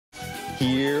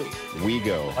Here we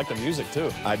go. I like the music, too.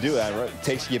 I do. It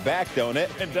takes you back, don't it?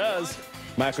 It does.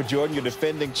 Michael Jordan, your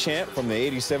defending champ from the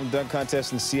 '87 dunk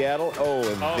contest in Seattle. Oh,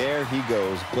 and there he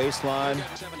goes. Baseline,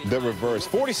 the reverse.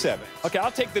 47. Okay,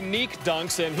 I'll take the Neek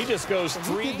dunks, and he just goes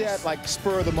three. He did that like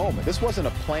spur of the moment. This wasn't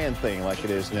a planned thing like it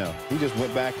is now. He just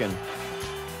went back and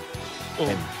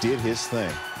did his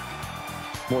thing.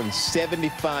 More than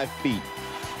 75 feet.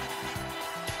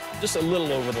 Just a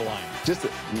little over the line. Just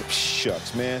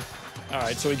shucks, man. All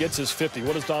right, so he gets his 50.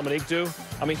 What does Dominique do?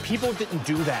 I mean, people didn't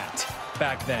do that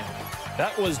back then.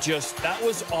 That was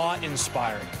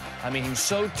awe-inspiring. I mean, he's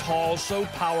so tall, so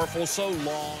powerful, so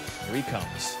long. Here he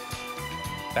comes.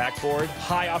 Backboard,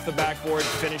 high off the backboard,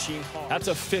 finishing hard. That's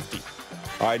a 50.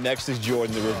 All right, next is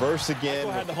Jordan. The reverse again.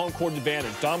 Michael had the home court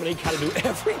advantage. Dominique had to do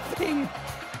everything.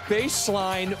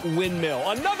 Baseline windmill.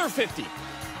 Another 50.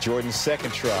 Jordan's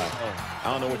second try.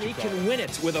 I don't know what you call it. He can win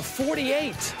it with a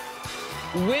 48.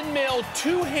 Windmill,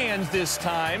 two hands this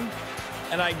time.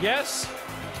 And I guess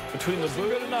between the boot,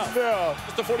 good enough. No.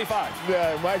 Just a 45.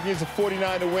 Yeah, Mike gets a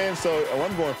 49 to win, so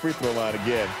I'm going free throw line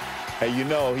again. Hey, you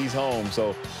know he's home,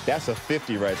 so that's a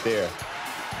 50 right there.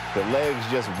 The legs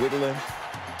just wiggling.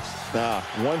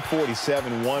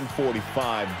 147,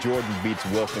 145. Jordan beats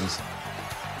Wilkins.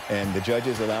 And the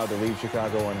judges allowed to leave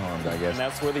Chicago unharmed, I guess. And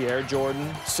that's where the Air Jordan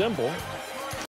symbol